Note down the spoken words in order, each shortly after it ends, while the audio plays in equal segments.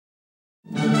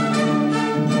Good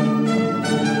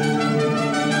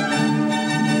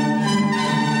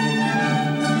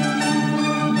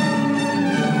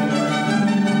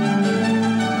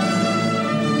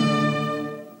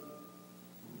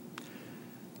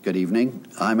evening.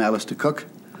 I'm Alistair Cook.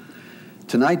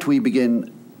 Tonight we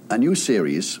begin a new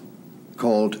series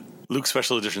called Luke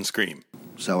Special Edition Scream.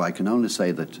 So I can only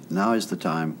say that now is the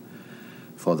time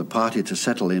for the party to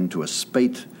settle into a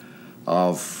spate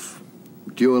of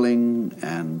dueling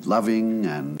and loving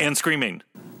and screaming.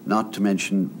 Not to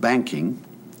mention banking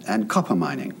and copper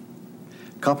mining.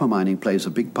 Copper mining plays a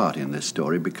big part in this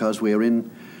story because we're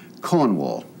in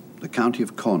Cornwall, the county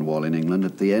of Cornwall in England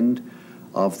at the end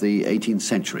of the 18th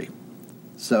century.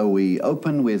 So we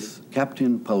open with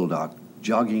Captain Poldark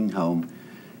jogging home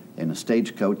in a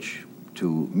stagecoach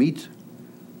to meet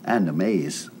and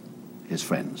amaze his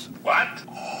friends. What?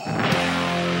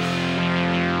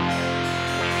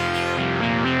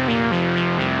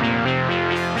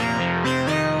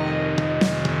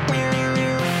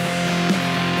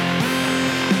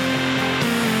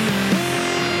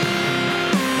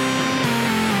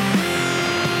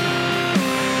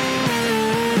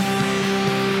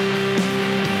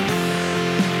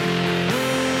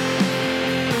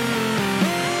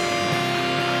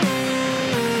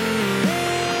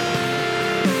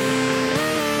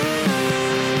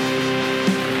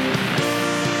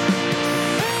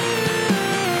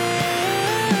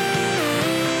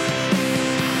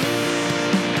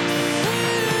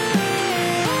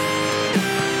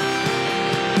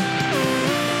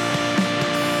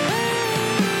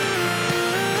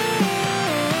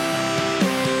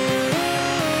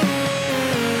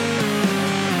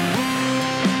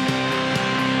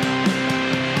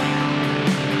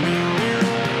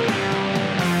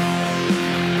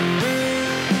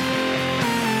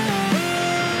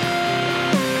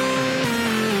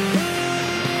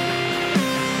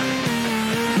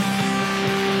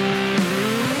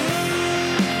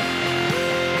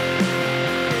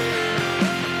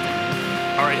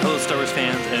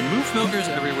 Milkers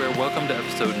everywhere, welcome to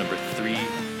episode number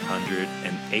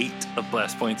 308 of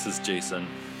Blast Points. This is Jason.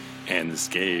 And this is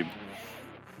Gabe.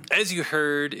 As you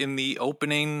heard in the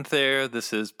opening there,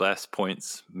 this is Blast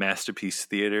Points Masterpiece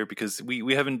Theater, because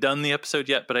we haven't done the episode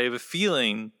yet, but I have a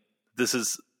feeling this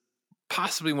is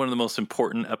possibly one of the most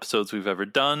important episodes we've ever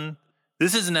done.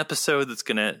 This is an episode that's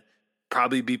going to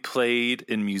probably be played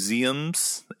in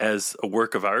museums as a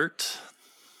work of art.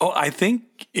 Oh, I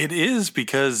think it is,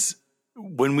 because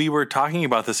when we were talking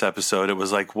about this episode, it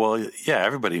was like, well, yeah,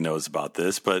 everybody knows about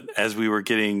this. But as we were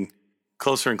getting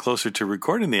closer and closer to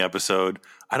recording the episode,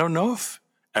 I don't know if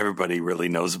everybody really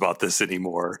knows about this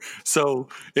anymore. So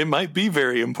it might be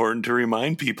very important to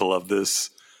remind people of this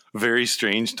very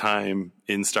strange time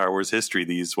in Star Wars history,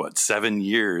 these, 7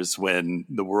 years when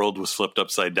the world was flipped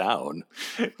upside down.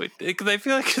 Because I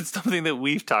feel like it's something that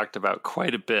we've talked about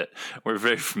quite a bit. We're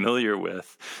very familiar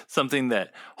with. Something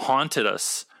that haunted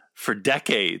us for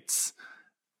decades,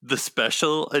 the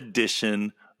special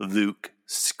edition Luke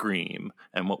Scream.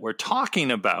 And what we're talking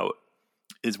about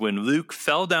is when Luke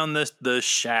fell down the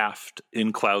shaft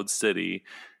in Cloud City,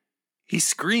 he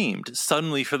screamed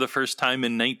suddenly for the first time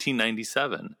in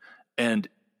 1997. And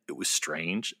it was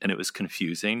strange and it was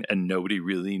confusing and nobody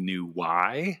really knew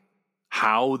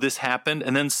how this happened.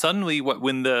 And then suddenly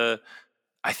when the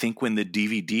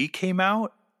DVD came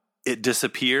out, it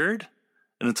disappeared.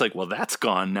 And it's like, well, that's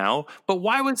gone now. But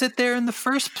why was it there in the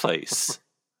first place?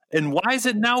 And why is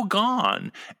it now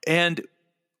gone? And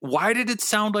why did it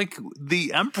sound like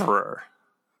the Emperor?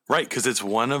 Right, because it's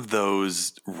one of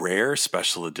those rare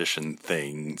special edition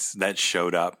things that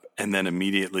showed up and then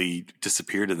immediately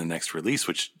disappeared in the next release,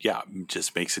 which,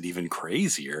 just makes it even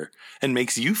crazier and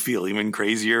makes you feel even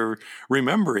crazier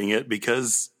remembering it,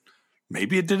 because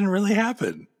maybe it didn't really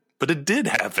happen, but it did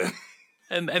happen.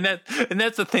 And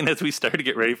that's the thing, as we started to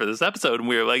get ready for this episode, and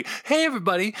we were like, hey,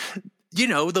 everybody,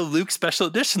 the Luke Special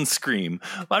Edition Scream.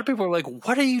 A lot of people were like,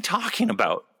 what are you talking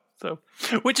about? So,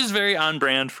 which is very on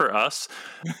brand for us.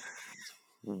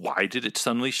 Why did it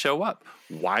suddenly show up?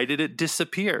 Why did it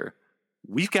disappear?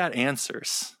 We've got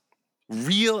answers,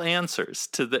 real answers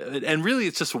and really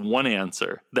it's just one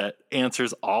answer that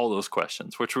answers all those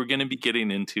questions, which we're going to be getting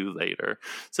into later.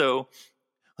 So,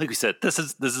 like we said, this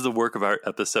is a work of art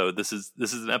episode. This is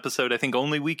an episode I think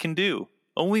only we can do,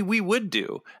 only we would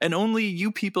do, and only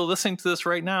you people listening to this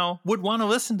right now would want to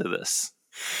listen to this.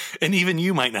 And even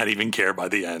you might not even care by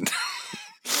the end.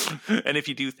 And if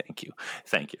you do, thank you.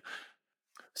 Thank you.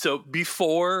 So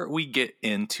before we get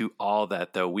into all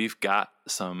that, though, we've got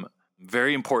some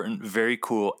very important, very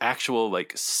cool, actual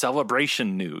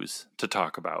celebration news to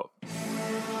talk about.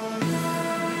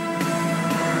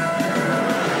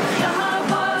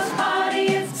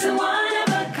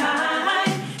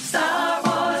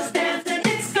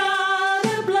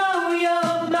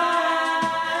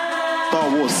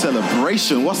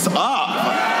 Celebration. What's up?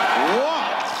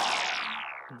 What?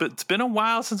 But it's been a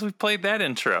while since we've played that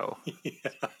intro.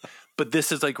 Yeah. But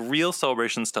this is like real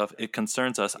Celebration stuff. It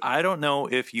concerns us. I don't know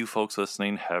if you folks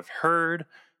listening have heard,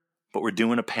 but we're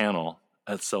doing a panel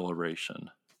at Celebration.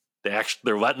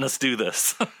 They're letting us do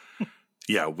this.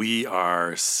 Yeah, we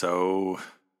are so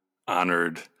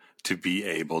honored to be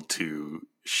able to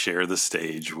share the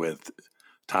stage with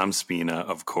Tom Spina,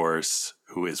 of course,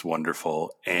 who is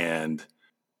wonderful, and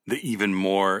the even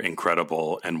more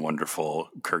incredible and wonderful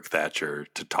Kirk Thatcher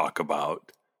to talk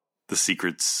about the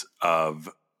secrets of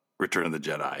Return of the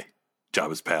Jedi,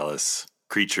 Jabba's palace,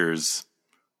 creatures,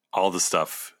 all the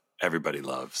stuff everybody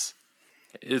loves.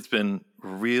 It's been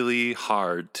really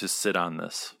hard to sit on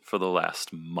this for the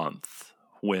last month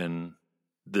when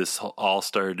this all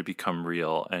started to become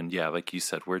real. And yeah, like you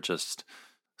said, we're just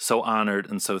so honored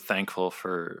and so thankful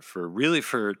for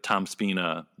Tom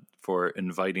Spina for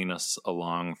inviting us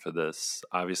along for this.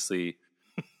 Obviously,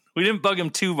 we didn't bug him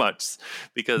too much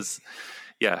because,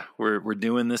 yeah, we're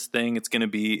doing this thing. It's going to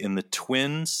be in the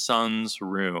Twin Suns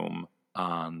room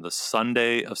on the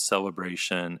Sunday of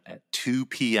Celebration at 2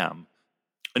 p.m.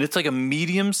 And it's like a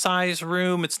medium-sized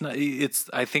room.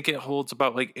 I think it holds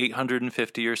about like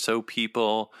 850 or so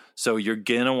people. So you're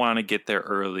going to want to get there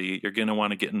early. You're going to want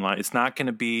to get in line. It's not going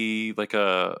to be like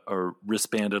a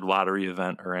wristbanded lottery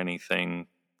event or anything.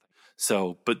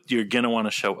 So, but you're going to want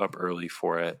to show up early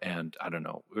for it. And I don't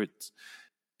know.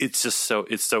 It's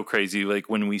so crazy. Like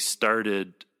when we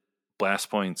started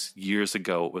Blast Points years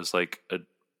ago, it was like a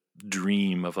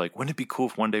dream of like, wouldn't it be cool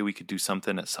if one day we could do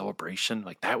something at Celebration?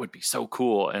 Like that would be so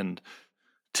cool. And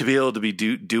to be able to be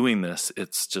doing this,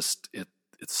 it's just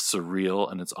it's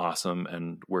surreal and it's awesome,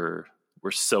 and we're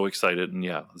so excited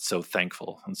and so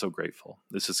thankful and so grateful.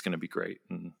 This is going to be great,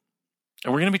 and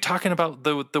we're going to be talking about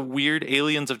the weird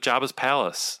aliens of Jabba's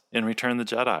palace in Return of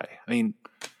the Jedi. I mean,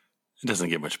 it doesn't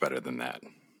get much better than that.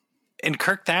 And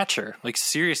Kirk Thatcher, like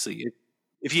seriously.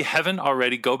 If you haven't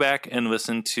already, go back and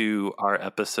listen to our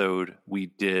episode we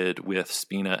did with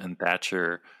Spina and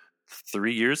Thatcher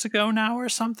 3 years ago now or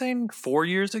something, 4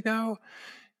 years ago.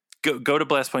 Go to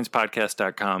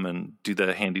blastpointspodcast.com and do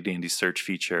the handy dandy search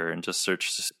feature and just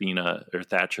search Spina or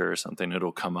Thatcher or something.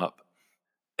 It'll come up.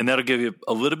 And that'll give you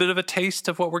a little bit of a taste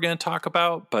of what we're going to talk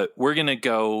about. But we're going to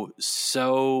go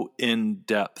so in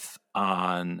depth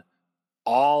on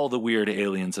all the weird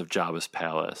aliens of Jabba's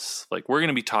palace. Like we're going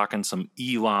to be talking some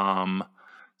Elam,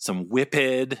 some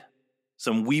Whipped,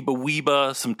 some Weeba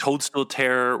Weeba, some Toadstool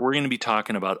Terror. We're going to be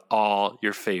talking about all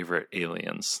your favorite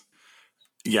aliens.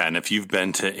 Yeah, and if you've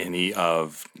been to any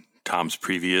of Tom's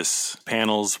previous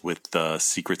panels with the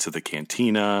Secrets of the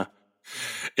Cantina,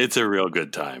 it's a real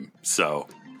good time. So,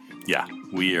 yeah,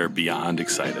 we are beyond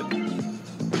excited.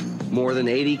 More than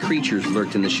 80 creatures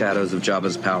lurked in the shadows of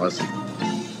Jabba's palace.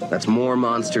 That's more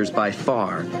monsters by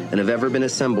far than have ever been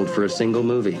assembled for a single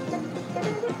movie.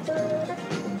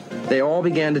 They all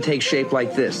began to take shape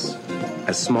like this,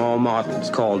 as small models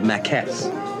called maquettes.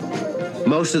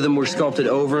 Most of them were sculpted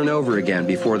over and over again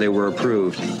before they were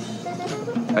approved.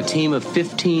 A team of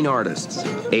 15 artists,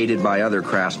 aided by other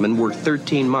craftsmen, worked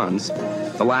 13 months,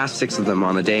 the last 6 of them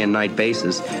on a day and night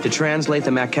basis, to translate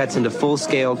the maquettes into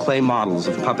full-scale clay models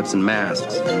of puppets and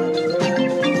masks.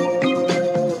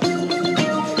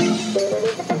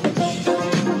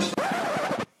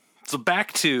 So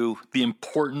back to the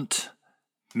important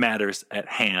matters at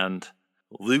hand.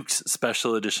 Luke's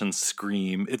special edition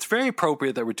Scream. It's very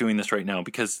appropriate that we're doing this right now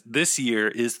because this year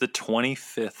is the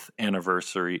 25th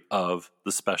anniversary of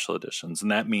the special editions. And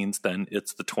that means then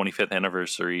it's the 25th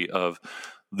anniversary of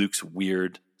Luke's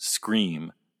weird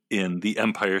Scream in the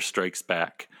Empire Strikes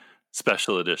Back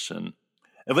special edition.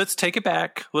 And let's take it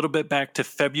back, a little bit back to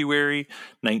February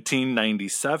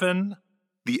 1997.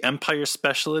 The Empire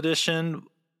special edition,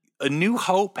 A New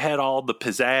Hope had all the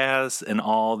pizzazz and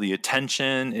all the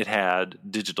attention. It had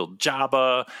digital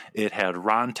Jabba. It had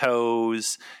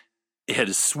Rontos. It had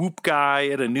a swoop guy.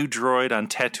 It had a new droid on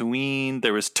Tatooine.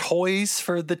 There was toys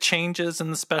for the changes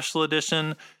in the special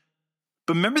edition.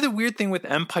 But remember the weird thing with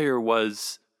Empire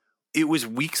was it was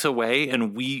weeks away,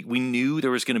 and we knew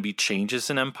there was going to be changes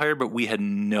in Empire, but we had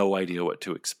no idea what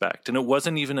to expect. And it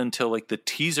wasn't even until like the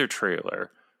teaser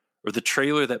trailer or the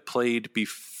trailer that played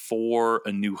before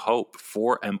A New Hope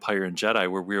for Empire and Jedi,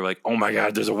 where we were like, oh my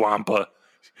God, there's a Wampa.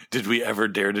 Did we ever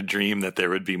dare to dream that there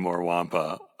would be more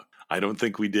Wampa? I don't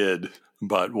think we did.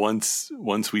 But once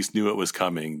we knew it was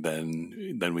coming,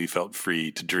 then we felt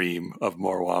free to dream of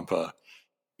more Wampa.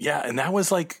 Yeah, and that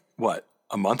was like, what,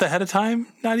 a month ahead of time?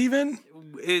 Not even?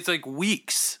 It's like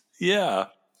weeks. Yeah.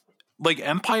 like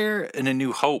Empire and A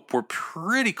New Hope were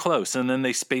pretty close, and then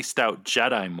they spaced out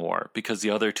Jedi more because the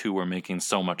other two were making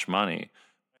so much money.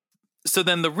 So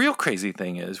then the real crazy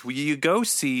thing is, you go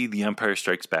see The Empire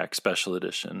Strikes Back Special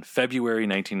Edition, February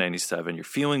 1997. You're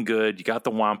feeling good. You got the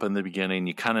Wampa in the beginning.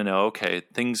 You kind of know, okay,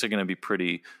 things are going to be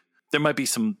pretty. There might be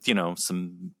some,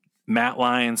 some matte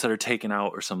lines that are taken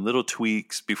out or some little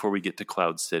tweaks before we get to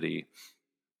Cloud City.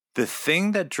 The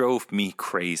thing that drove me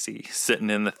crazy sitting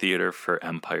in the theater for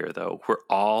Empire, though, were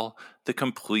all the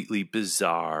completely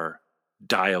bizarre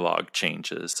dialogue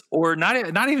changes, or not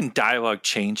even dialogue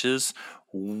changes,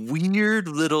 weird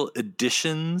little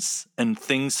additions and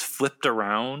things flipped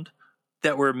around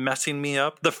that were messing me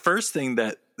up. The first thing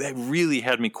that really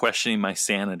had me questioning my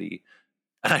sanity,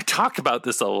 and I talk about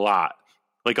this a lot,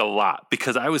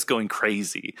 because I was going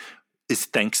crazy, is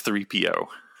thanks 3PO.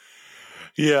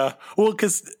 Yeah. Well,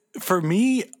 because for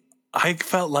me, I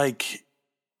felt like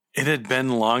it had been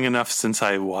long enough since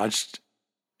I watched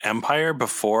Empire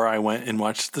before I went and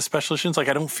watched the special editions. Like,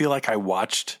 I don't feel like I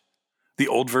watched the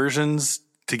old versions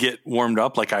to get warmed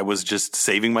up. Like, I was just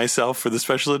saving myself for the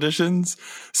special editions.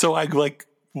 So I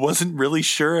wasn't really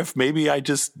sure if maybe I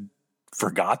just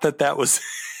forgot that was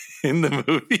in the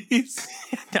movies.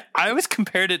 I always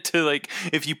compared it to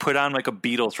if you put on a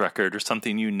Beatles record or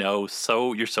something,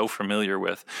 so you're so familiar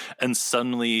with, and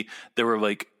suddenly there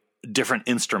were different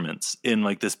instruments in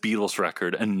this Beatles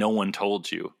record and no one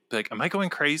told you. Am I going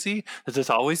crazy? Has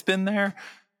this always been there?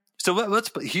 So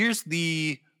here's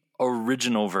the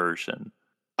original version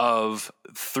of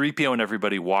 3PO and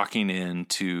everybody walking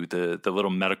into the little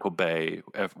medical bay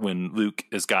when Luke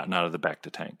has gotten out of the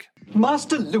Bacta tank.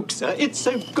 Master Luke, sir, it's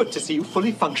so good to see you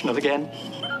fully functional again.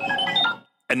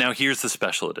 And now here's the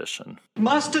special edition.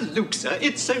 Master Luke, sir,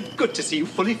 it's so good to see you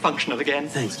fully functional again.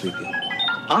 Thanks,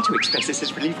 3PO. Aren't you express this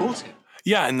as relief also?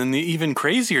 Yeah, and then the even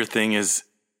crazier thing is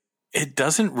it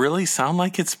doesn't really sound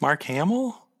like it's Mark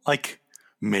Hamill.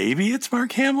 Maybe it's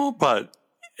Mark Hamill, but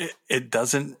it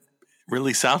doesn't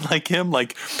really sound like him.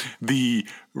 The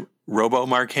Robo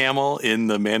Mark Hamill in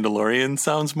The Mandalorian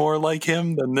sounds more like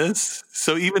him than this.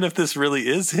 So even if this really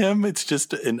is him, it's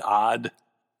just an odd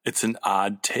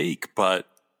take, but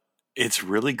it's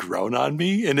really grown on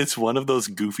me. And it's one of those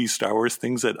goofy Star Wars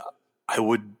things that I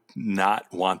would not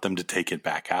want them to take it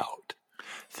back out.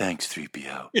 Thanks,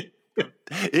 3PO.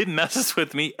 It messes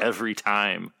with me every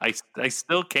time. I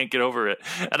still can't get over it.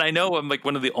 And I know I'm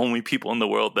one of the only people in the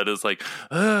world that is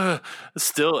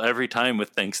still every time with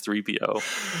thanks 3PO.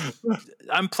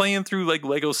 I'm playing through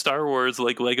Lego Star Wars,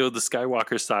 Lego The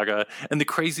Skywalker Saga. And the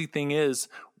crazy thing is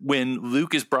when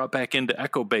Luke is brought back into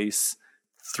Echo Base,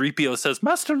 3PO says,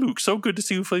 Master Luke, so good to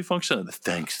see you fully functional.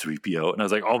 Thanks, 3PO. And I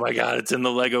was like, oh my God, it's in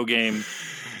the Lego game.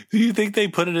 Do you think they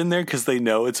put it in there because they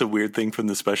know it's a weird thing from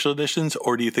the special editions?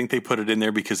 Or do you think they put it in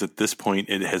there because at this point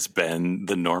it has been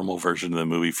the normal version of the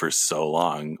movie for so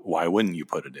long? Why wouldn't you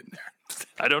put it in there?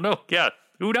 I don't know. Yeah.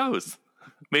 Who knows?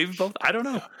 Maybe both. I don't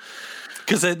know.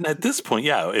 Because at this point,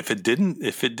 yeah, if he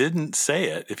didn't say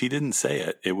it,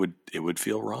 it would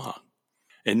feel wrong.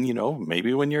 And,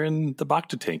 maybe when you're in the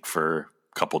Bacta tank for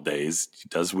a couple days, he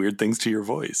does weird things to your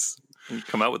voice. You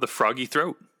come out with a froggy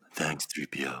throat. Thanks,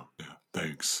 3PO. Yeah,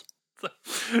 thanks.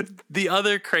 The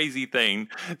other crazy thing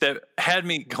that had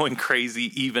me going crazy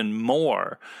even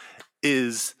more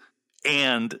is,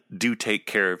 and do take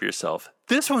care of yourself.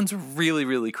 This one's really,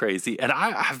 really crazy. And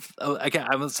I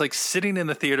was sitting in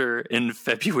the theater in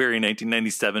February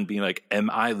 1997 being am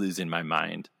I losing my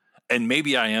mind? And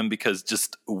maybe I am, because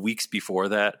just weeks before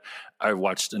that, I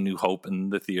watched A New Hope in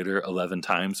the theater 11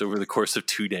 times over the course of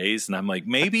 2 days. And I'm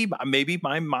maybe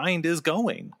my mind is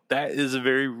going. That is a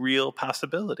very real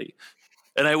possibility.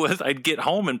 And I'd get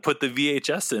home and put the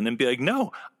VHS in and be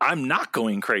no, I'm not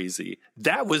going crazy.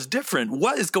 That was different.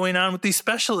 What is going on with these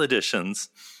special editions?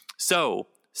 So,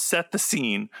 set the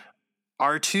scene.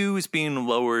 R2 is being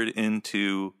lowered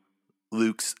into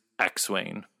Luke's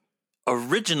X-Wing.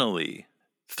 Originally,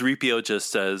 3PO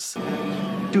just says,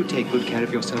 Do take good care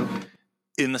of yourself.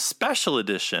 In the special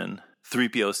edition,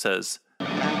 3PO says,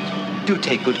 Do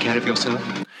take good care of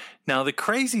yourself. Now, the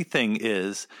crazy thing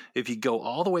is, if you go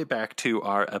all the way back to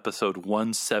our episode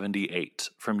 178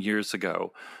 from years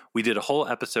ago, we did a whole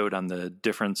episode on the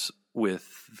difference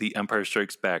with the Empire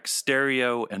Strikes Back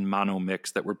stereo and mono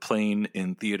mix that were playing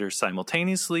in theaters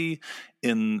simultaneously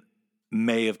in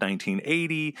May of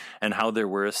 1980, and how there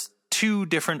were two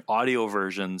different audio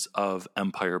versions of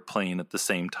Empire playing at the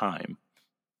same time.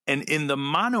 And in the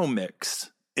mono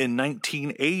mix in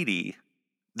 1980,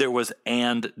 there was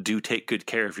 "and do take good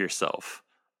care of yourself."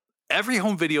 Every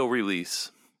home video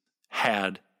release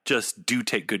had just do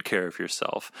take good care of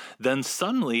yourself. Then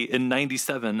suddenly in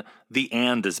 97, the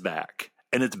and is back.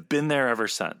 And it's been there ever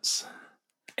since.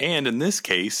 And in this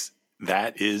case,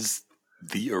 that is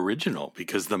the original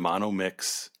because the mono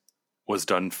mix was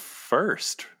done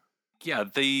first. Yeah,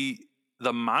 the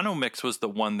mono mix was the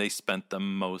one they spent the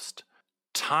most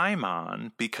time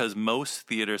on because most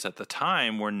theaters at the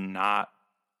time were not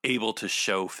able to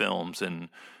show films in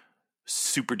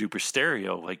super duper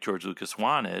stereo like George Lucas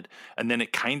wanted. And then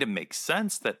it kind of makes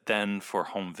sense that then for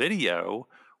home video,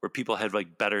 where people had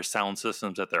like better sound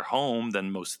systems at their home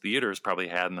than most theaters probably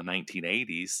had in the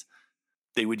 1980s,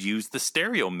 they would use the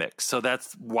stereo mix. So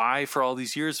that's why for all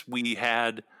these years we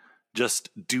had just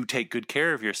do take good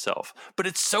care of yourself. But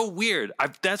it's so weird.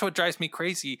 That's what drives me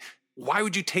crazy. Why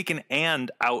would you take an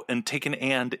and out and take an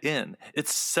and in?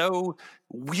 It's so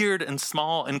weird and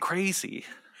small and crazy.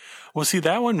 Well, see,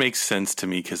 that one makes sense to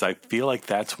me because I feel like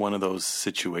that's one of those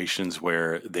situations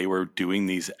where they were doing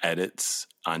these edits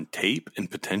on tape and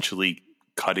potentially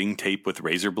cutting tape with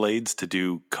razor blades to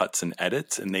do cuts and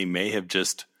edits. And they may have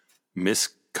just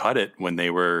miscut it when they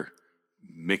were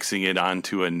mixing it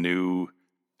onto a new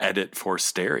edit for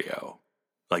stereo.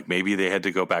 Like maybe they had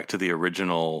to go back to the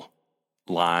original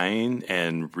line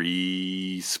and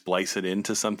re-splice it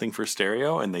into something for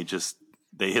stereo, and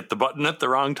they hit the button at the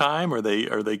wrong time, or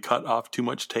they cut off too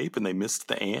much tape and they missed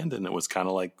the and it was kind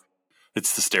of like,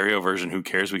 it's the stereo version, who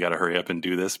cares, we got to hurry up and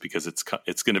do this because it's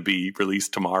going to be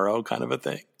released tomorrow kind of a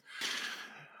thing.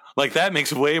 Like that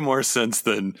makes way more sense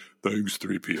than thanks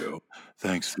 3PO.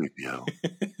 Thanks 3PO.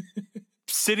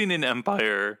 Sitting in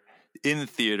Empire in the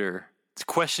theater,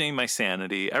 questioning my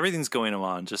sanity. Everything's going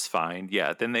on just fine.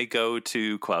 Yeah, then they go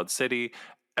to Cloud City.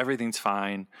 Everything's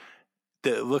fine.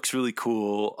 It looks really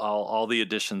cool. All the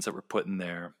additions that were put in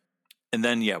there. And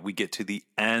then, yeah, we get to the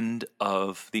end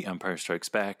of The Empire Strikes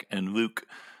Back, and Luke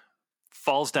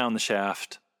falls down the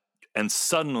shaft, and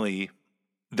suddenly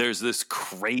there's this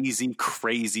crazy,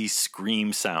 crazy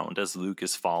scream sound as Luke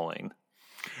is falling.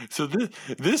 So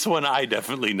this one I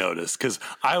definitely noticed, because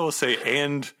I will say,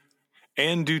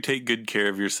 and do take good care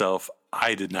of yourself.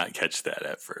 I did not catch that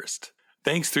at first.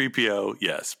 Thanks 3PO,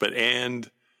 yes, but and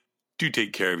do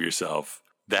take care of yourself.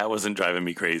 That wasn't driving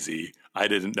me crazy. I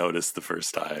didn't notice the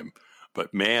first time.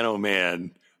 But man, oh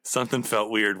man, something felt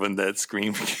weird when that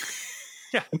scream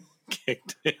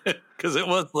kicked in. Because it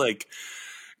was like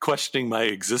questioning my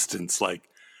existence. Like,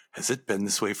 has it been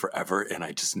this way forever and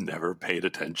I just never paid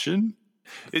attention?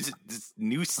 Is it this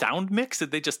new sound mix?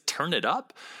 Did they just turn it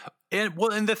up?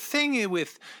 And the thing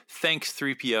with thanks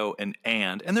 3PO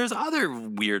and there's other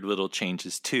weird little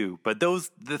changes too, but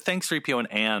the thanks 3PO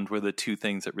and were the two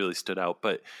things that really stood out.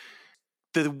 But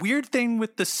the weird thing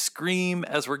with the scream,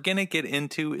 as we're going to get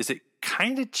into, is it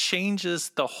kind of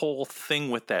changes the whole thing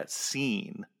with that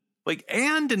scene. Like,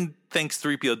 and thanks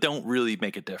 3PO don't really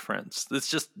make a difference. It's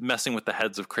just messing with the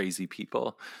heads of crazy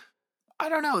people. I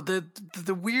don't know.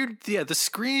 The weird, the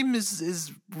scream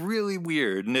is really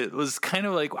weird. And it was kind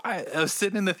of like, I was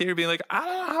sitting in the theater being like, I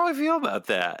don't know how I feel about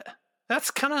that.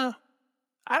 That's kind of,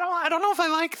 I don't know if I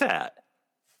like that.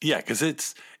 Yeah, because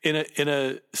it's in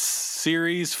a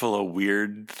series full of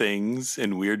weird things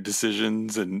and weird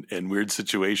decisions and weird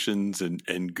situations and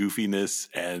goofiness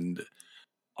and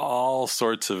all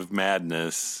sorts of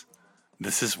madness.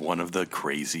 This is one of the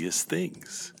craziest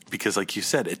things because, like you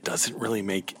said, it doesn't really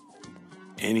make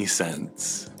any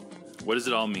sense. What does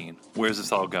it all mean? Where's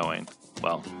this all going?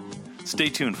 Well, stay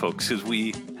tuned, folks, because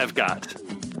we have got,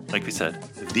 like we said,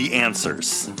 the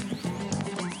answers.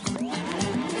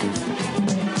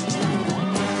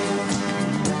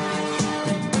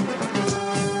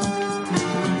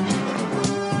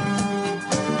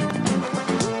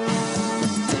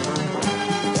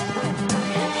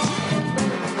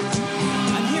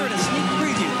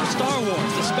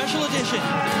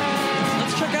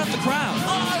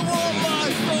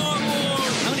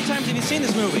 Seen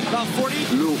this movie? About 40?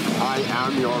 Luke, I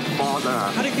am your father.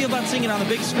 How do you feel about seeing it on the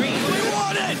big screen? We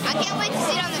want it! I can't wait to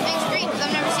see it on the big screen because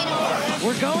I've never seen it before.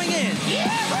 We're going in.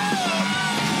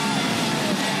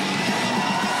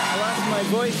 I lost my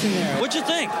voice in there. What'd you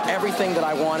think? Everything that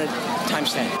I wanted,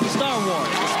 times 10. Star Wars,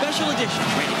 the special edition,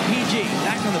 rated PG,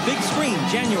 back on the big screen,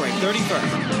 January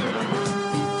 31st.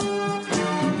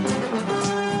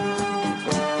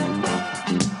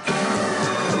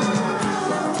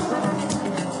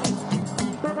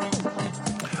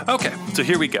 Okay, so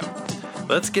here we go.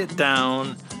 Let's get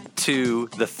down to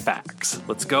the facts.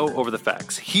 Let's go over the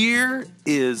facts. Here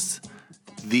is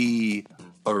the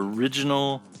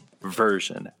original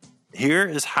version. Here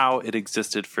is how it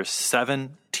existed for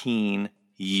 17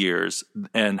 years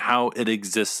and how it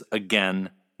exists again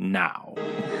now.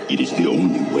 It is the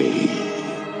only way.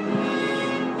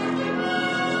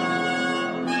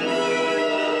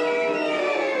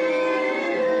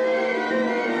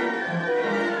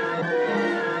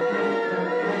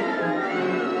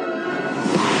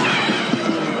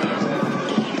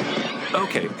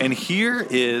 Okay, and here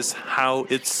is how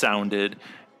it sounded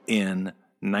in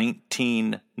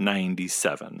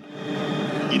 1997.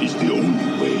 It is the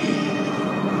only way.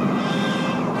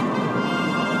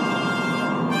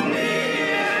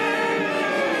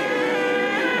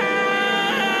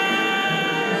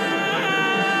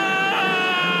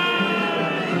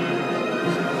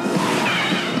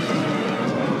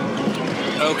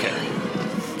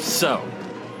 Okay, so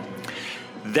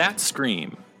that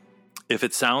scream, if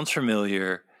it sounds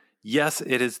familiar, yes,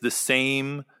 it is the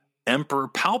same Emperor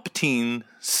Palpatine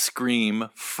scream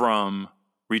from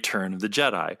Return of the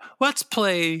Jedi. Let's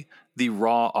play the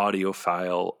raw audio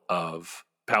file of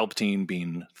Palpatine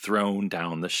being thrown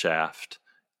down the shaft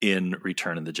in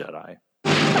Return of the Jedi.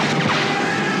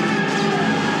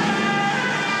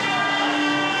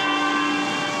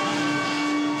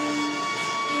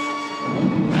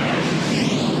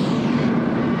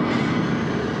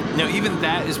 Now, even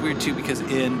that is weird, too, because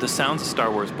in the Sounds of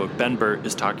Star Wars book, Ben Burtt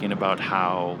is talking about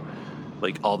how,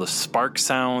 like, all the spark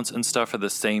sounds and stuff are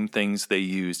the same things they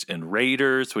used in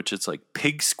Raiders, which is, like,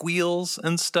 pig squeals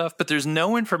and stuff. But there's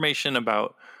no information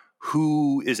about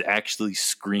who is actually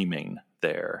screaming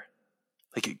there.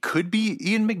 Like, it could be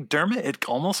Ian McDermott. It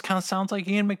almost kind of sounds like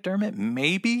Ian McDermott.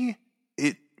 Maybe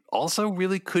it also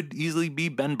really could easily be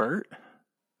Ben Burtt.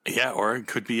 Yeah, or it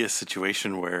could be a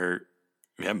situation where,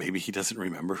 yeah, maybe he doesn't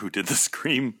remember who did the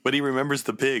scream, but he remembers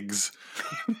the pigs.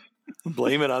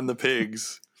 Blame it on the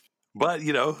pigs. But,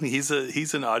 you know, he's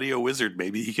an audio wizard.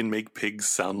 Maybe he can make pigs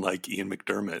sound like Ian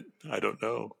McDermott. I don't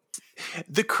know.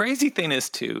 The crazy thing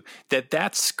is, too,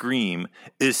 that scream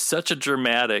is such a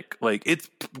dramatic, like, it's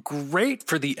great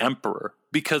for the Emperor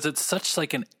because it's such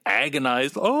like an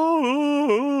agonized, oh,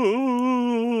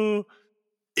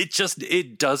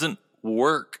 it doesn't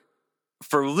work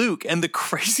for Luke. And the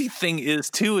crazy thing is,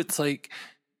 too, it's like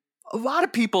a lot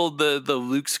of people, the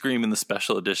Luke scream in the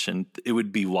special edition, it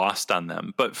would be lost on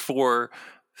them. But for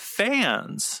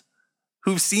fans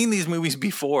who've seen these movies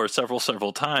before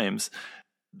several times,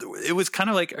 it was kind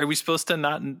of like, are we supposed to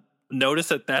not notice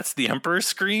that that's the Emperor's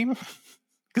scream?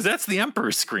 Because that's the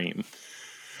Emperor's scream.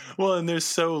 Well, and there's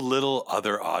so little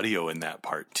other audio in that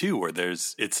part, too, where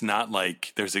it's not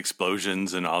like there's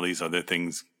explosions and all these other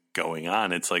things going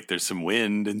on. It's like there's some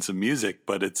wind and some music,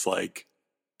 but it's like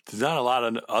there's not a lot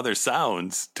of other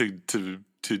sounds to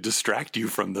distract you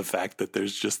from the fact that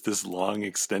there's just this long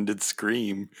extended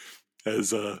scream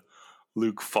as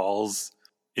Luke falls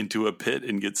into a pit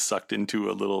and gets sucked into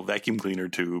a little vacuum cleaner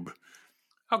tube.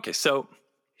 Okay, so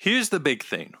here's the big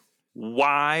thing.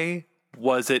 Why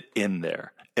was it in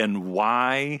there? And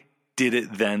why did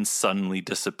it then suddenly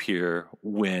disappear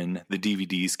when the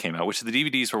DVDs came out? Which the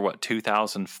DVDs were, what,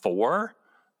 2004?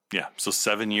 Yeah, so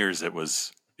 7 years it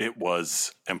was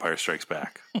Empire Strikes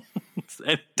Back.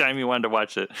 Anytime you wanted to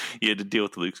watch it, you had to deal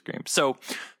with the Luke scream. So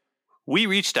we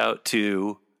reached out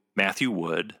to Matthew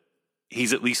Wood.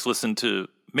 He's at least listened to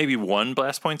maybe one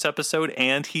Blast Points episode,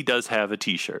 and he does have a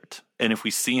T-shirt. And if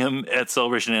we see him at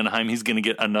Celebration Anaheim, he's going to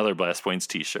get another Blast Points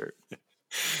T-shirt.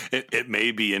 It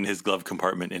may be in his glove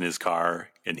compartment in his car,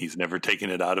 and he's never taken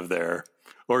it out of there.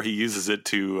 Or he uses it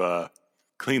to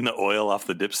clean the oil off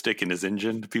the dipstick in his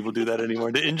engine. Do people do that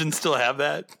anymore? Do engines still have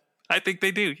that? I think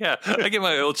they do, yeah. I get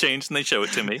my oil changed, and they show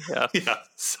it to me, yeah. Yeah,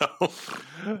 so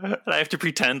I have to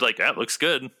pretend like, that looks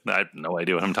good. I have no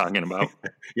idea what I'm talking about.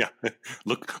 Yeah,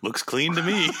 looks clean to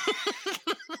me.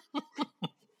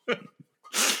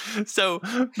 So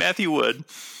Matthew Wood,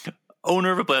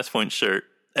 owner of a Blast Point shirt,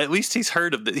 at least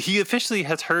he officially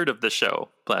has heard of the show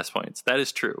Blast Points. That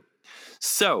is true.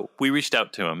 So we reached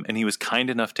out to him, and he was kind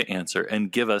enough to answer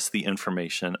and give us the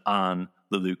information on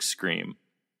the Luke scream.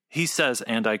 He says,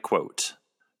 and I quote,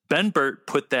 Ben Burtt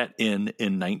put that in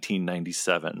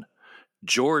 1997.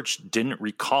 George didn't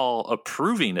recall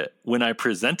approving it when I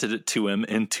presented it to him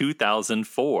in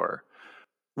 2004,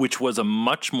 which was a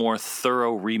much more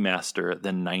thorough remaster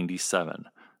than 97.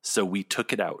 So we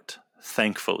took it out,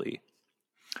 thankfully.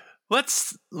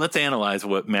 Let's analyze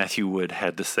what Matthew Wood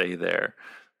had to say there.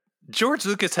 George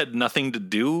Lucas had nothing to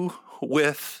do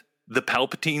with the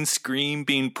Palpatine scream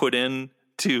being put in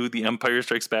to The Empire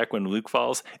Strikes Back when Luke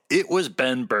falls. It was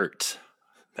Ben Burtt,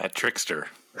 that trickster.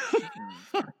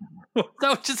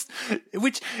 No,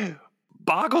 which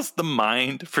boggles the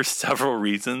mind for several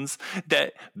reasons,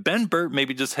 that Ben Burtt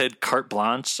maybe just had carte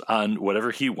blanche on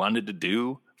whatever he wanted to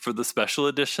do for the special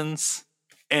editions.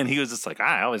 And he was just like,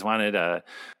 I always wanted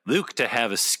Luke to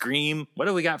have a scream. What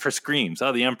do we got for screams?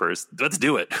 Oh, the Emperor's. Let's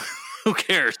do it. Who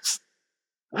cares?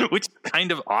 Which is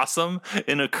kind of awesome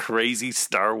in a crazy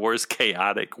Star Wars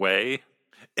chaotic way.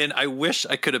 And I wish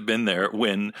I could have been there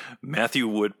when Matthew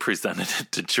Wood presented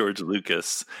it to George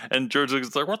Lucas. And George Lucas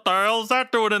was like, what the hell is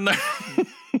that doing in there?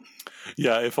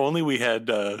 Yeah, if only we had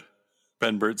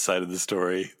Ben Burtt's side of the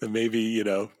story, then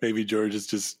maybe George is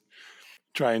just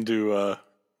trying to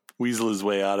weasel his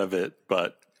way out of it.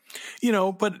 But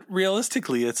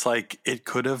realistically, it's like it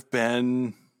could have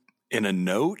been in a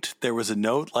note. There was a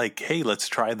note like, hey, let's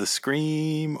try the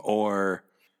scream, or,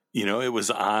 it was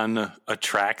on a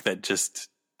track that just,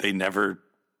 they never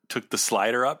took the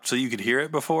slider up so you could hear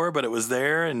it before, but it was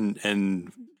there.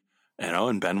 And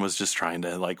Ben was just trying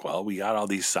to like, well, we got all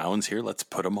these sounds here. Let's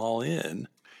put them all in.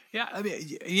 Yeah. I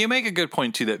mean, you make a good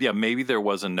point too that, yeah, maybe there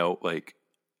was a note like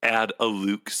add a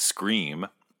Luke scream.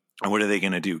 And what are they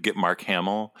going to do? Get Mark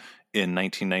Hamill in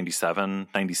 1997,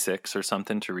 96 or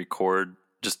something to record,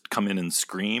 just come in and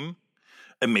scream.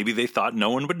 And maybe they thought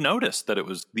no one would notice that it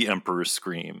was the Emperor's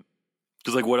scream.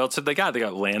 Because, like, what else have they got? They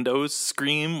got Lando's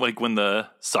scream, like when the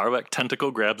Sarlacc tentacle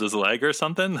grabs his leg or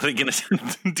something. Are they going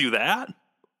to do that?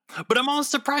 But I'm almost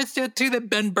surprised, too,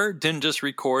 that Ben Burtt didn't just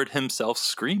record himself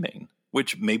screaming.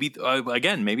 Which maybe,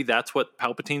 again, maybe that's what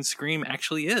Palpatine's scream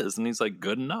actually is. And he's like,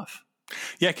 good enough.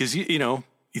 Yeah, because, you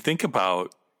think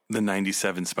about the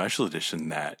 97 special edition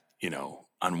that,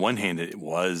 on one hand, it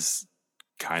was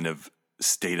kind of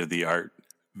state-of-the-art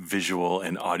visual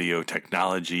and audio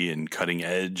technology and cutting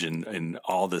edge and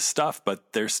all this stuff,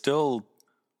 but they're still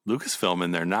Lucasfilm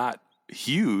and they're not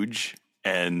huge,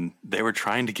 and they were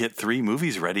trying to get 3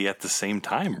 movies ready at the same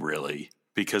time, really,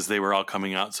 because they were all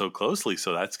coming out so closely.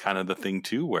 So that's kind of the thing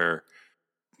too, where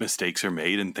mistakes are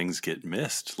made and things get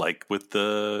missed. Like with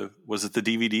was it the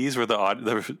DVDs where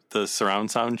the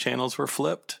surround sound channels were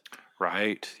flipped?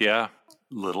 Right. Yeah.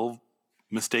 Little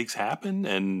mistakes happen,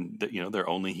 and they're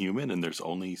only human, and there's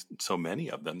only so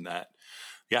many of them that,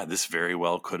 yeah, this very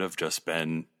well could have just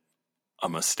been a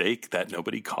mistake that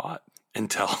nobody caught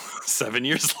until 7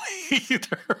 years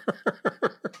later.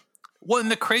 Well,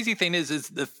 and the crazy thing is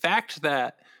the fact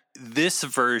that this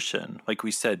version, like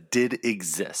we said, did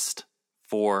exist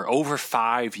for over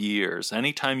 5 years.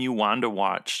 Anytime you wanted to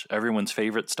watch everyone's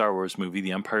favorite Star Wars movie,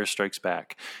 The Empire Strikes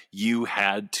Back, you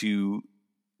had to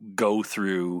go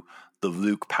through the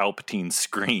Luke Palpatine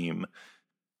scream.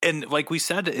 And like we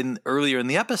said earlier in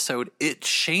the episode, it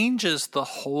changes the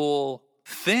whole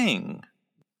thing,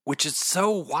 which is so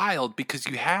wild because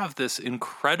you have this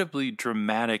incredibly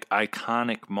dramatic,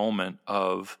 iconic moment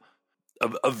of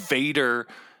Vader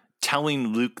telling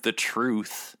Luke the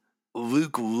truth,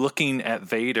 Luke looking at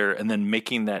Vader and then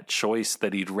making that choice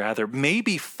that he'd rather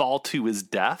maybe fall to his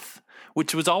death,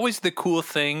 which was always the cool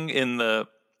thing in the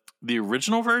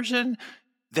original version,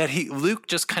 that Luke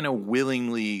just kind of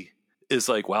willingly is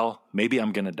like, well, maybe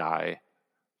I'm going to die,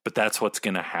 but that's what's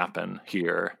going to happen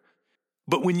here.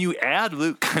 But when you add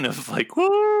Luke kind of like,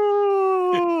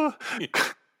 woo,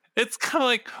 it's kind of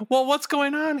like, well, what's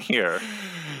going on here?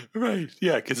 Right.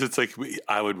 Yeah. Because it's like,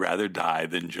 I would rather die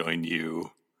than join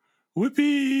you.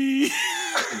 Whoopee.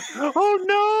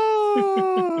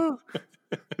 Oh, no.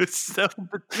 It's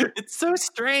so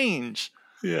strange.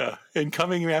 Yeah, and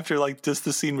coming after like just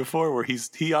the scene before where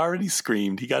he already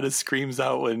screamed. He got his screams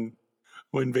out when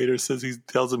Vader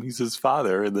tells him he's his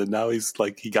father, and then now he's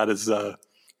like he got his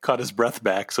caught his breath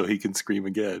back so he can scream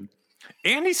again.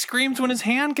 And he screams when his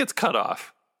hand gets cut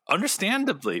off,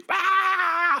 understandably.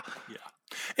 Ah! Yeah,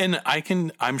 and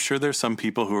I'm sure there's some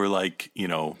people who are like,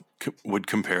 would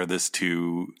compare this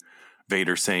to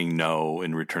Vader saying no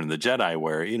in Return of the Jedi,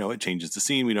 where it changes the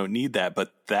scene. We don't need that,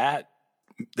 but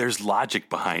there's logic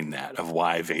behind that of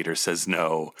why Vader says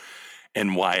no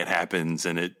and why it happens.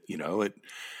 And it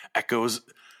echoes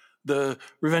the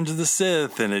Revenge of the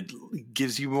Sith, and it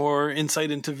gives you more insight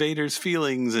into Vader's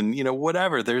feelings and,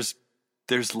 whatever. There's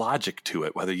logic to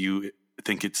it, whether you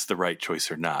think it's the right choice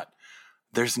or not.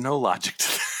 There's no logic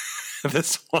to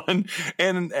this one.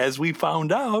 And as we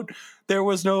found out, there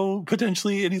was no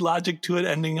potentially any logic to it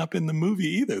ending up in the movie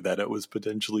either, that it was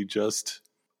potentially just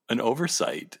an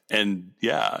oversight. And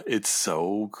yeah, it's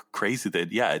so crazy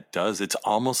that, yeah, it does. It's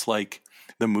almost like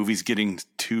the movie's getting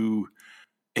too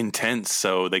intense,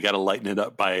 so they got to lighten it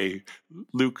up by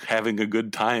Luke having a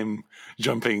good time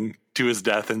jumping to his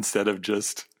death instead of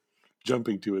just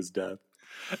jumping to his death.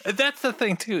 That's the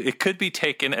thing too. It could be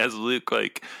taken as Luke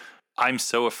like, I'm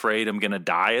so afraid I'm going to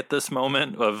die at this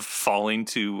moment of falling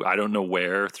to I don't know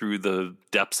where through the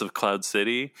depths of Cloud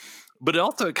City. But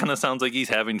it kind of sounds like he's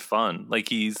having fun, like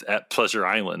he's at Pleasure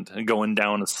Island and going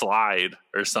down a slide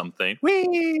or something.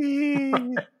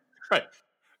 Whee! Right.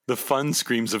 The fun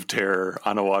screams of terror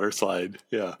on a water slide.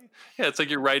 Yeah. Yeah, it's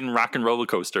like you're riding Rock and Roller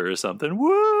Coaster or something.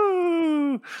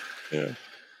 Woo! Yeah.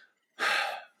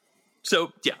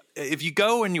 So, yeah, if you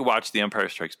go and you watch The Empire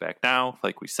Strikes Back now,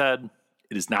 like we said,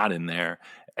 it is not in there.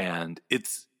 And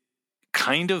it's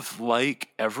kind of like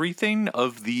everything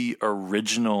of the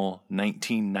original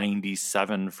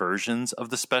 1997 versions of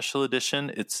the special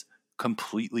edition. It's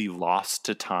completely lost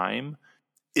to time.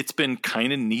 It's been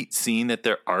kind of neat seeing that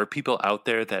there are people out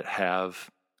there that have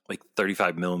like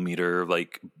 35 millimeter,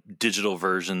 like digital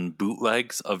version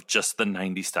bootlegs of just the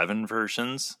 97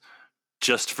 versions,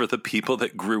 just for the people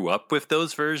that grew up with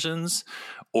those versions,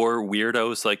 or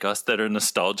weirdos like us that are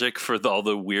nostalgic for all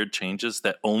the weird changes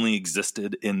that only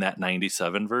existed in that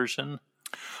 97 version.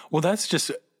 Well, that's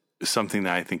just something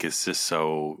that I think is just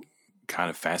so kind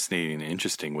of fascinating and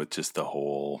interesting with just the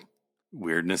whole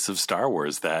weirdness of Star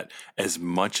Wars, that as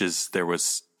much as there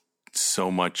was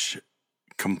so much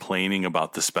complaining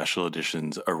about the special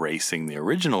editions erasing the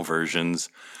original versions,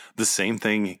 the same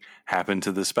thing happened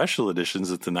to the special editions.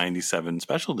 That the 97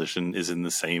 special edition is in the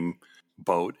same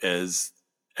boat as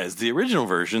the original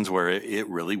versions, where it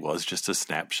really was just a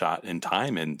snapshot in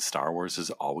time, and Star Wars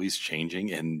is always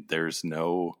changing, and there's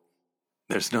no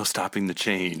stopping the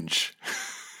change.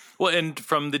 Well, and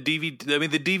from the DVD, I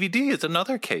mean, the DVD is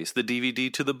another case. The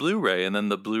DVD to the Blu-ray, and then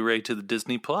the Blu-ray to the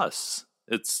Disney Plus.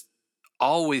 It's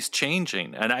always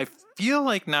changing, and I feel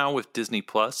like now with Disney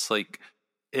Plus, like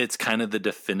it's kind of the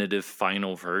definitive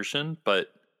final version. But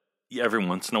every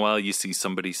once in a while, you see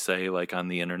somebody say, like on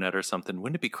the internet or something,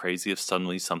 "Wouldn't it be crazy if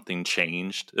suddenly something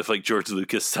changed? If like George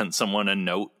Lucas sent someone a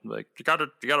note, like you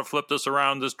gotta flip this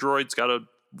around. This droid's got to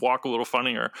walk a little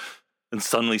funnier," and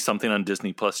suddenly something on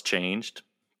Disney Plus changed.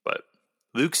 But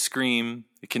Luke's Scream,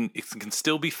 it can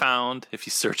still be found if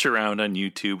you search around on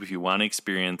YouTube, if you want to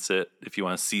experience it, if you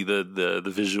want to see the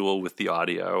visual with the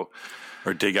audio,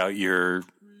 or dig out your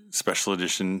special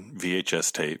edition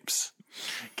VHS tapes.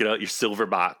 Get out your silver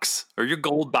box or your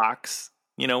gold box.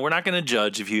 You know, we're not going to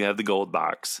judge if you have the gold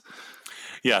box.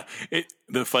 Yeah,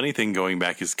 the funny thing going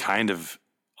back is kind of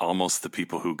almost the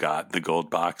people who got the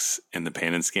gold box and the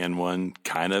Pan and Scan one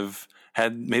kind of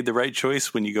had made the right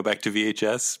choice when you go back to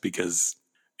VHS, because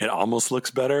it almost looks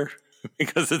better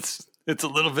because it's a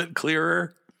little bit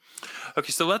clearer.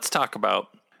 Okay, so let's talk about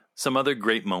some other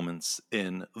great moments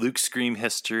in Luke's Scream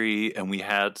history, and we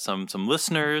had some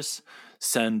listeners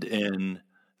send in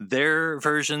their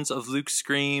versions of Luke's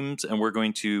Screams, and what we're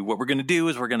going to do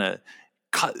is we're going to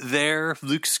cut their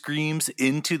Luke Screams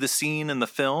into the scene in the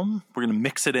film. We're going to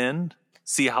mix it in,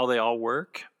 see how they all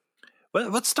work. But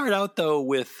let's start out, though,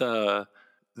 with the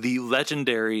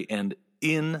legendary and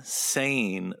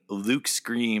insane Luke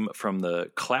Scream from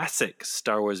the classic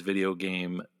Star Wars video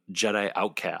game Jedi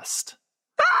Outcast.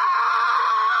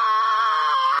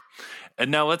 And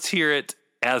now let's hear it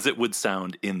as it would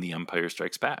sound in The Empire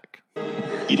Strikes Back.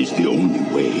 It is the only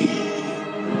way.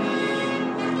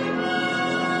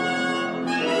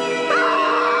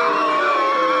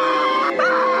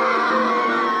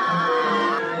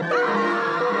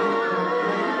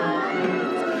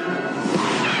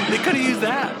 Could have used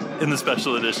that in the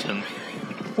special edition.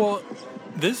 Well,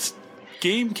 this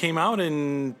game came out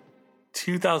in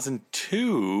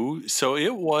 2002, so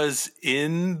it was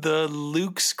in the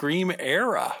Luke Scream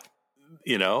era.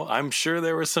 You know, I'm sure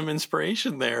there was some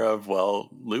inspiration there of, well,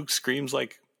 Luke screams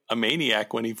like a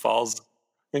maniac when he falls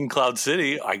in Cloud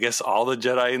City. I guess all the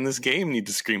Jedi in this game need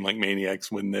to scream like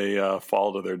maniacs when they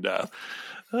fall to their death.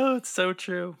 Oh, it's so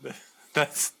true.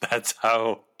 That's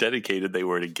how dedicated they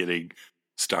were to getting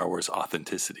Star Wars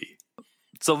authenticity.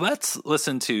 So let's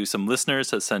listen to some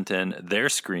listeners have sent in their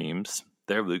screams,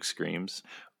 their Luke Screams.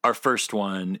 Our first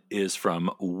one is from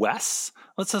Wes.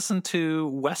 Let's listen to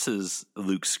Wes's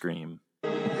Luke Scream.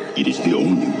 It is the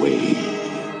only way.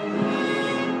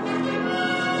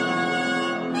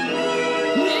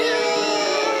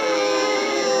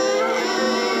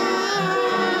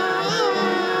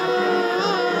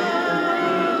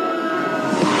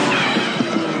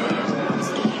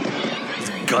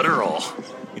 Guttural.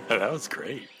 Yeah, that was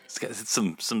great. It's got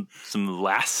some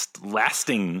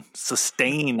lasting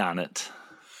sustain on it.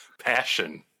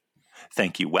 Passion.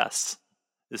 Thank you, Wes.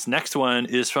 This next one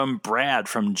is from Brad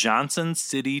from Johnson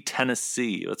City,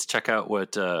 Tennessee. Let's check out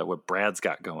what Brad's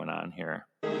got going on here.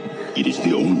 It is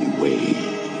the only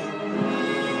way.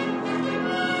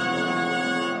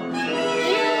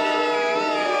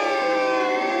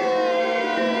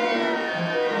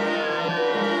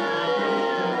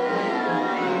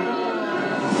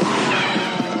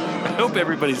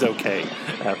 everybody's okay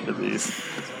after these.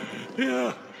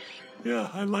 Yeah,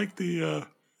 I like the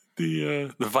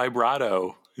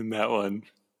vibrato in that one.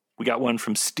 We got one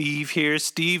from Steve here.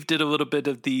 Steve did a little bit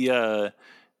of the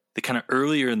kind of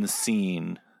earlier in the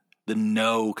scene, the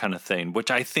no kind of thing, which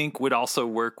I think would also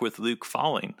work with Luke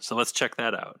falling. So let's check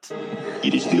that out.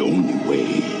 It is the only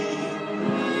way.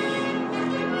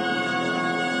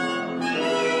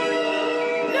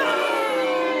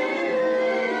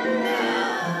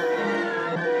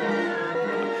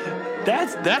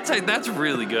 That's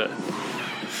really good.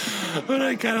 But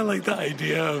I kind of like the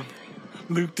idea of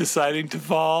Luke deciding to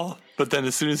fall, but then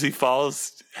as soon as he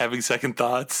falls, having second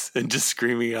thoughts and just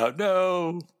screaming out,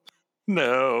 no.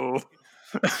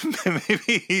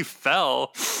 Maybe he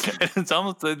fell, and it's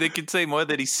almost like they could say more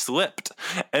that he slipped,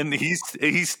 and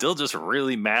he's still just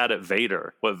really mad at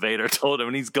Vader, what Vader told him,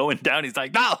 and he's going down. He's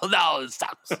like, no,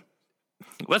 stop.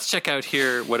 Let's check out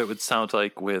here what it would sound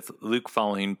like with Luke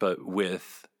falling, but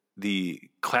with the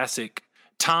classic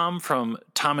Tom from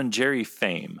Tom and Jerry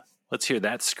fame. Let's hear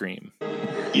that scream.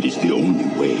 It is the only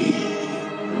way.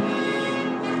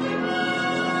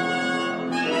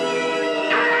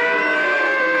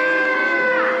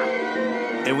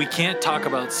 And we can't talk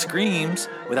about screams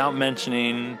without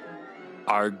mentioning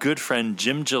our good friend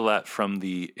Jim Gillette from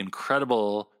the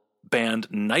incredible band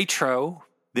Nitro,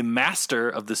 the master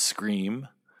of the scream.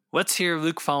 Let's hear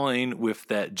Luke falling with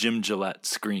that Jim Gillette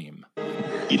scream.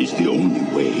 It is the only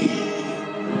way.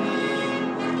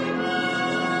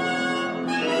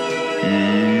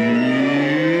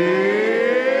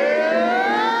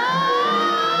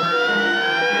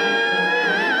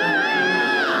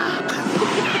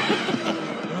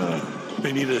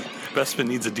 Bespin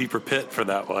needs a deeper pit for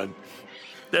that one.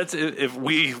 That's if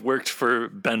we worked for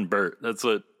Ben Burt. That's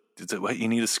what. Is it? What you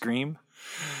need a scream?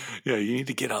 Yeah, you need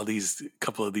to get all these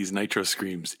couple of these Nitro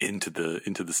screams into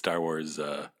the Star Wars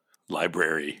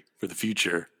library for the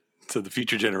future, so the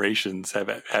future generations have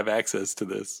access to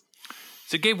this.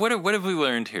 So, Gabe, what have we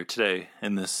learned here today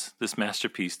in this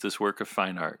masterpiece, this work of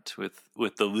fine art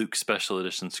with the Luke Special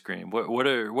Edition scream? What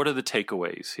are the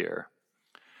takeaways here?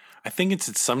 I think it's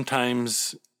that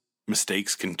sometimes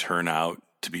mistakes can turn out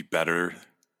to be better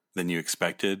than you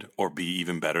expected, or be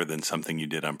even better than something you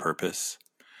did on purpose.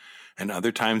 And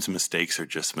other times mistakes are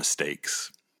just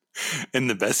mistakes. And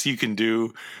the best you can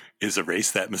do is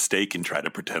erase that mistake and try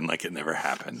to pretend like it never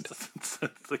happened. It's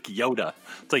like Yoda.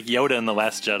 It's like Yoda in The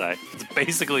Last Jedi. It's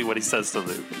basically what he says to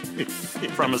Luke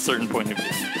from a certain point of view.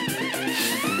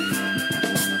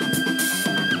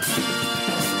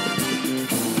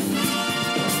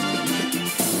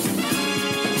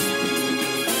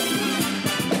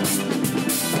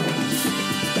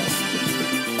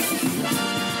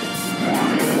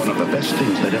 The best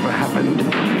things that ever happened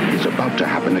is about to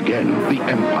happen again. The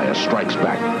Empire Strikes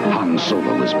Back. Han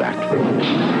Solo is back.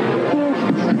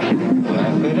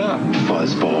 Laugh it up.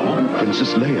 Fuzzball.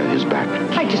 Princess Leia is back.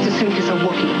 I just assumed he's a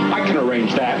Wookiee. I can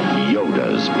arrange that.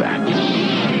 Yoda's back.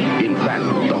 In fact,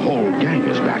 the whole gang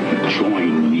is back.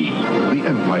 Join me. The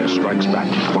Empire Strikes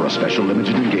Back for a special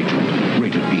limited engagement.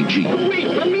 Rated PG. Wait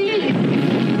for me!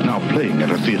 Now playing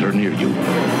at a theater near you.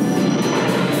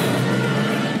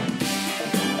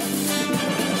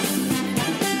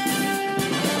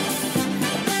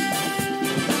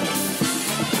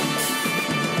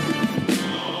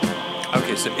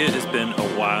 So it has been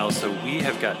a while, so we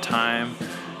have got time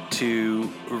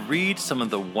to read some of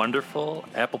the wonderful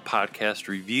Apple Podcast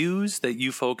reviews that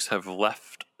you folks have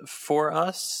left for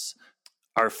us.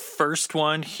 Our first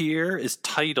one here is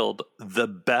titled The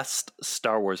Best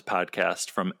Star Wars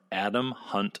Podcast from Adam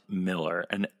Hunt Miller.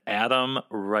 And Adam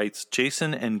writes,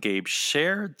 Jason and Gabe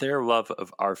share their love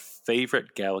of our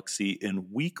favorite galaxy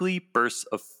in weekly bursts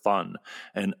of fun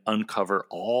and uncover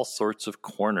all sorts of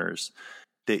corners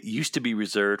that used to be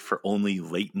reserved for only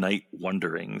late-night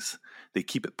wonderings. They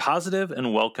keep it positive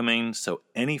and welcoming so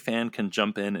any fan can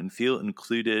jump in and feel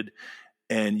included,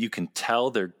 and you can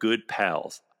tell they're good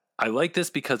pals. I like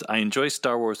this because I enjoy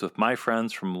Star Wars with my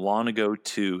friends from long ago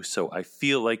too, so I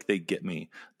feel like they get me.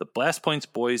 The Blast Points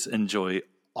boys enjoy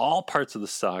all parts of the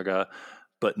saga,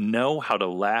 but know how to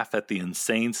laugh at the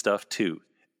insane stuff too.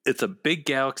 It's a big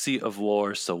galaxy of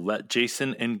lore, so let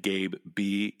Jason and Gabe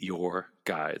be your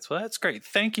guides. Well, that's great.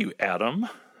 Thank you, Adam.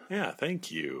 Yeah, thank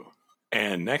you.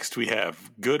 And next we have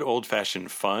Good Old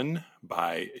Fashioned Fun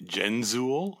by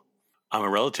Jenzul. I'm a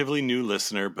relatively new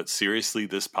listener, but seriously,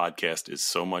 this podcast is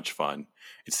so much fun.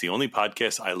 It's the only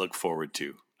podcast I look forward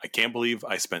to. I can't believe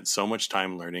I spent so much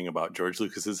time learning about George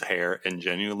Lucas's hair and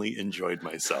genuinely enjoyed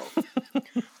myself.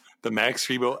 The Max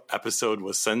Rebo episode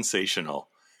was sensational.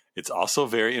 It's also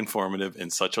very informative in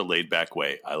such a laid-back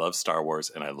way. I love Star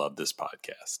Wars, and I love this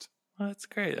podcast. Well, that's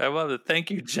great. I love it. Thank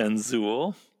you, Jen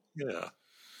Zool. Yeah.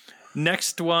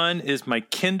 Next one is My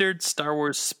Kindred Star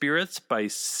Wars Spirits by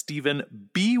Stephen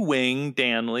B. Wing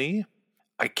Danley.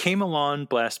 I came along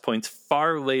Blast Points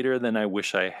far later than I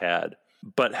wish I had,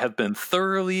 but have been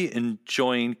thoroughly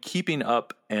enjoying keeping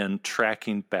up and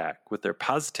tracking back. With their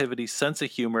positivity, sense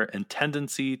of humor, and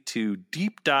tendency to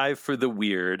deep dive for the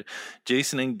weird,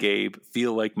 Jason and Gabe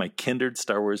feel like my kindred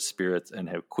Star Wars spirits and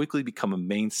have quickly become a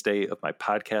mainstay of my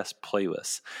podcast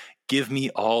playlist. Give me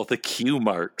all the Q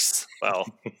marks. Well,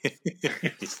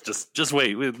 just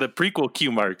wait. The prequel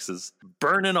Q marks is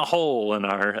burning a hole in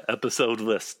our episode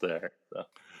list there. So.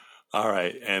 All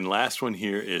right, and last one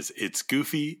here is It's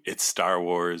Goofy, It's Star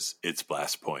Wars, It's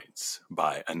Blast Points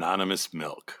by Anonymous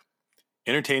Milk.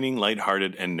 Entertaining,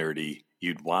 lighthearted, and nerdy,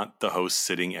 you'd want the host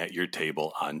sitting at your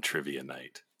table on trivia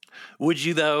night. Would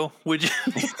you, though? Would you?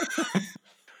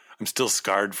 I'm still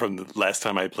scarred from the last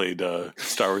time I played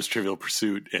Star Wars Trivial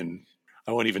Pursuit, and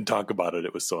I won't even talk about it.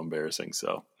 It was so embarrassing.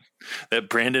 So that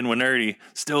Brandon Winerty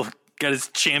still got his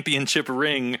championship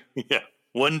ring. Yeah.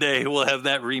 One day we'll have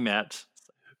that rematch.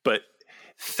 But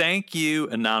thank you,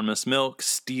 Anonymous Milk,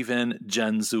 Stephen,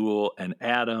 Jen Zool, and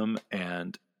Adam.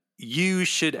 And you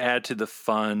should add to the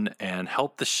fun and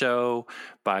help the show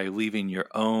by leaving your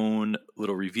own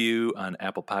little review on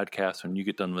Apple Podcasts when you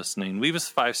get done listening. Leave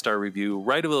us a 5-star review,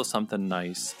 write a little something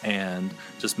nice, and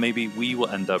just maybe we will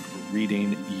end up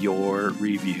reading your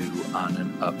review on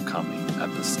an upcoming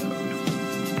episode.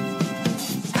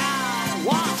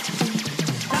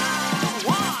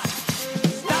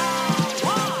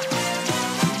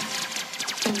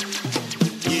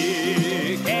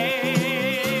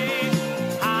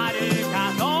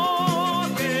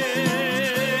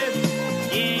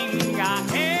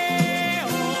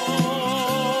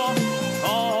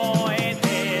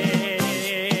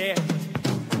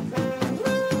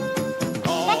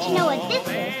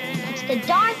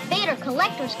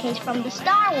 Collector's case from the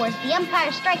Star Wars The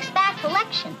Empire Strikes Back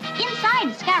collection. Inside,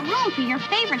 it's got room for your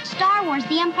favorite Star Wars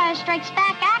The Empire Strikes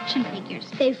Back action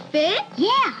figures. They fit?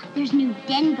 Yeah. There's new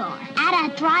Dengar,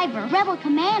 AT-AT Driver, Rebel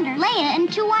Commander, Leia, and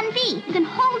 2-1B. You can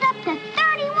hold up to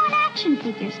 31 action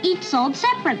figures, each sold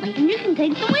separately, and you can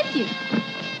take them with you.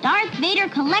 Darth Vader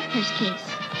Collector's case.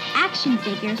 Action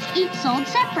figures, each sold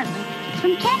separately,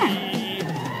 from Kenner.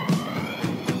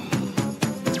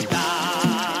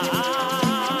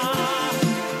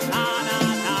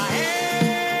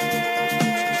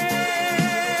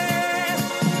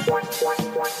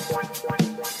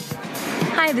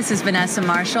 Hi, this is Vanessa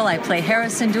Marshall. I play Hera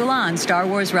Syndulla on Star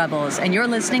Wars Rebels, and you're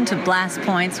listening to Blast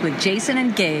Points with Jason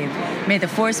and Gabe. May the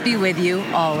Force be with you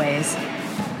always.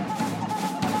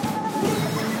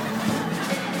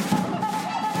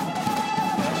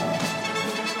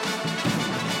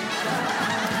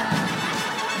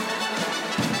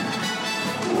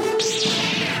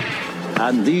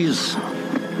 And these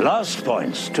blast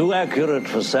points, too accurate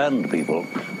for sand people.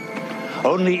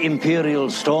 Only Imperial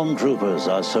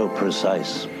stormtroopers are so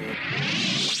precise.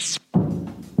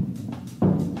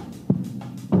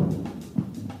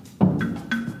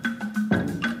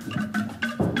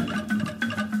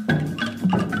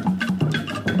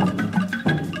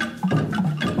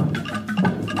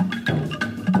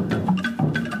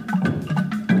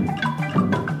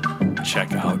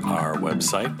 Check out our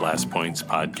website,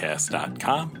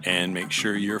 blastpointspodcast.com, and make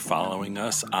sure you're following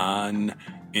us on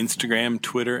Instagram,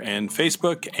 Twitter, and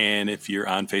Facebook. And if you're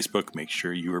on Facebook, make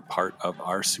sure you are part of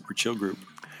our Super Chill group.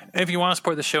 And if you want to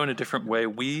support the show in a different way,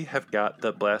 we have got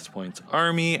the Blast Points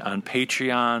Army on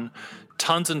Patreon.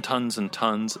 Tons and tons and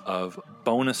tons of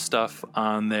bonus stuff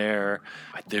on there.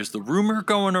 There's the rumor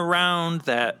going around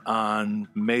that on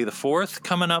May the 4th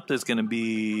coming up, there's going to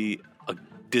be a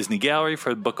Disney Gallery for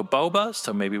the Book of Boba.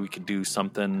 So maybe we could do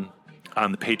something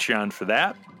on the Patreon for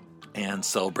that. And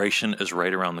Celebration is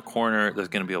right around the corner. There's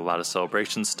going to be a lot of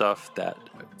Celebration stuff that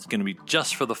it's going to be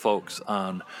just for the folks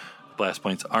on Blast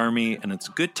Points Army. And it's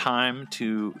a good time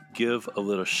to give a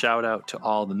little shout out to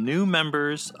all the new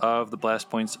members of the Blast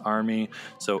Points Army.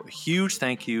 So a huge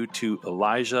thank you to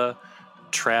Elijah,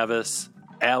 Travis,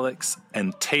 Alex,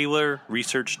 and Taylor,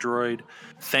 Research Droid.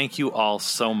 Thank you all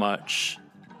so much.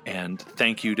 And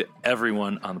thank you to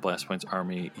everyone on the Blast Points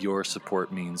Army. Your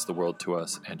support means the world to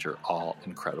us, and you're all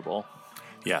incredible.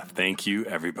 Yeah, thank you,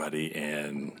 everybody.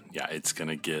 And yeah, it's going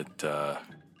to get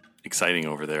exciting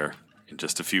over there in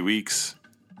just a few weeks.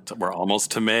 So we're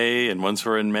almost to May, and once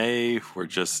we're in May, we're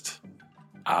just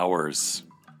hours,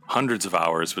 hundreds of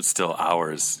hours, but still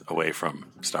hours away from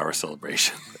Star Wars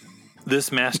Celebration.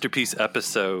 This Masterpiece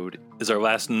episode is our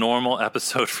last normal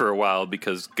episode for a while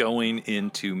because going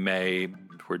into May,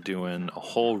 we're doing a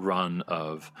whole run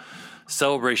of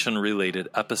celebration-related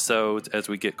episodes as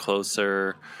we get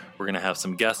closer. We're going to have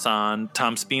some guests on.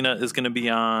 Tom Spina is going to be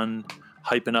on,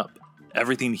 hyping up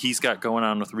everything he's got going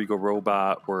on with Regal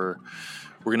Robot. We're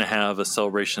going to have a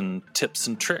celebration tips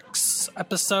and tricks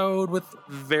episode with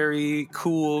very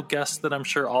cool guests that I'm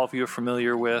sure all of you are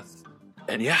familiar with.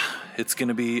 And yeah, it's going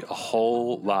to be a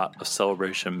whole lot of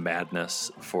celebration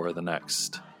madness for the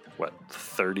next,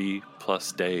 30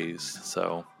 plus days.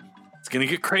 So it's going to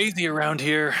get crazy around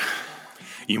here.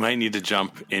 You might need to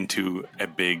jump into a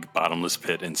big bottomless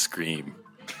pit and scream.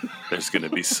 There's going to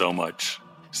be so much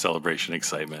celebration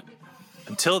excitement.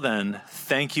 Until then,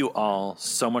 thank you all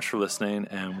so much for listening,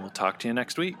 and we'll talk to you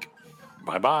next week.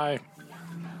 Bye-bye.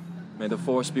 May the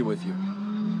Force be with you.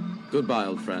 Goodbye,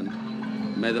 old friend.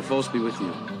 May the Force be with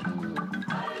you.